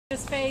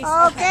His face.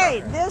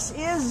 Okay, this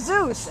is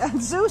Zeus, and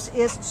Zeus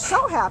is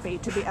so happy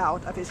to be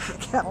out of his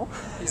kennel.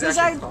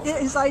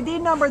 His ID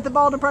number at the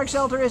Baldwin Park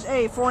shelter is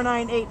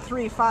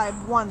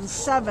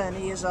A4983517.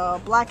 He is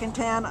a black and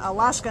tan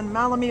Alaskan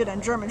Malamute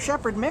and German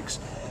Shepherd mix.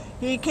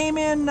 He came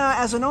in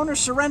as an owner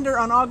surrender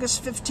on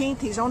August 15th.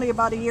 He's only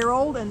about a year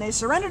old, and they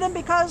surrendered him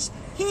because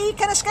he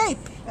can escape.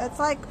 It's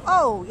like,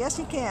 oh, yes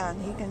he can.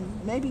 He can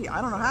maybe,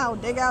 I don't know how,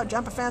 dig out,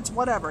 jump a fence,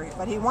 whatever.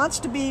 But he wants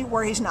to be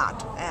where he's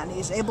not, and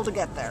he's able to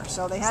get there.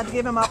 So they had to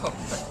give him up.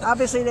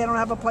 Obviously, they don't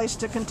have a place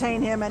to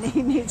contain him, and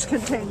he needs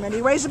containment.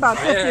 He weighs about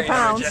 50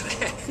 pounds.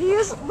 He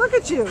is, look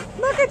at you,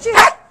 look at you.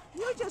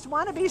 You just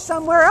want to be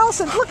somewhere else,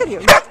 and look at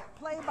you.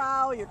 Play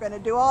bow, you're going to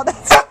do all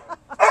that stuff.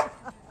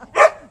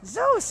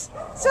 Zeus,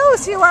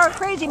 you are a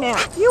crazy man.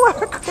 You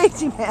are a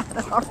crazy man.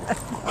 All right.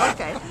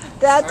 Okay,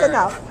 that's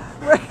enough.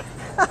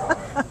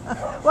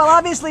 Well,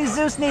 obviously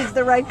Zeus needs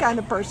the right kind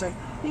of person.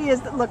 He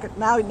is. Look at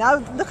now.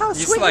 Look how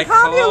He's sweet like and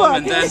calm you look.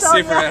 and then So,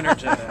 super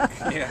energetic.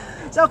 Yeah.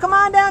 So come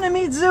on down and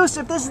meet Zeus.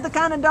 If this is the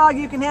kind of dog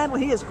you can handle,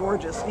 he is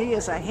gorgeous. He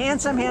is a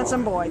handsome,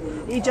 handsome boy.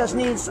 He just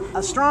needs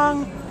a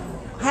strong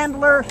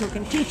handler who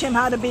can teach him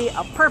how to be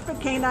a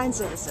perfect canine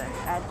citizen.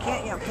 And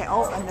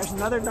oh, and there's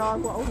another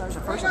dog. Oh, there's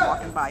a person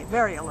walking by.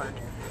 Very alert.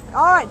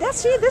 All right,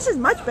 see, this is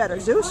much better,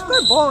 Zeus.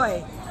 Good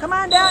boy. Come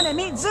on down and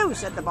meet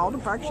Zeus at the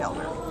Baldwin Park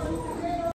shelter.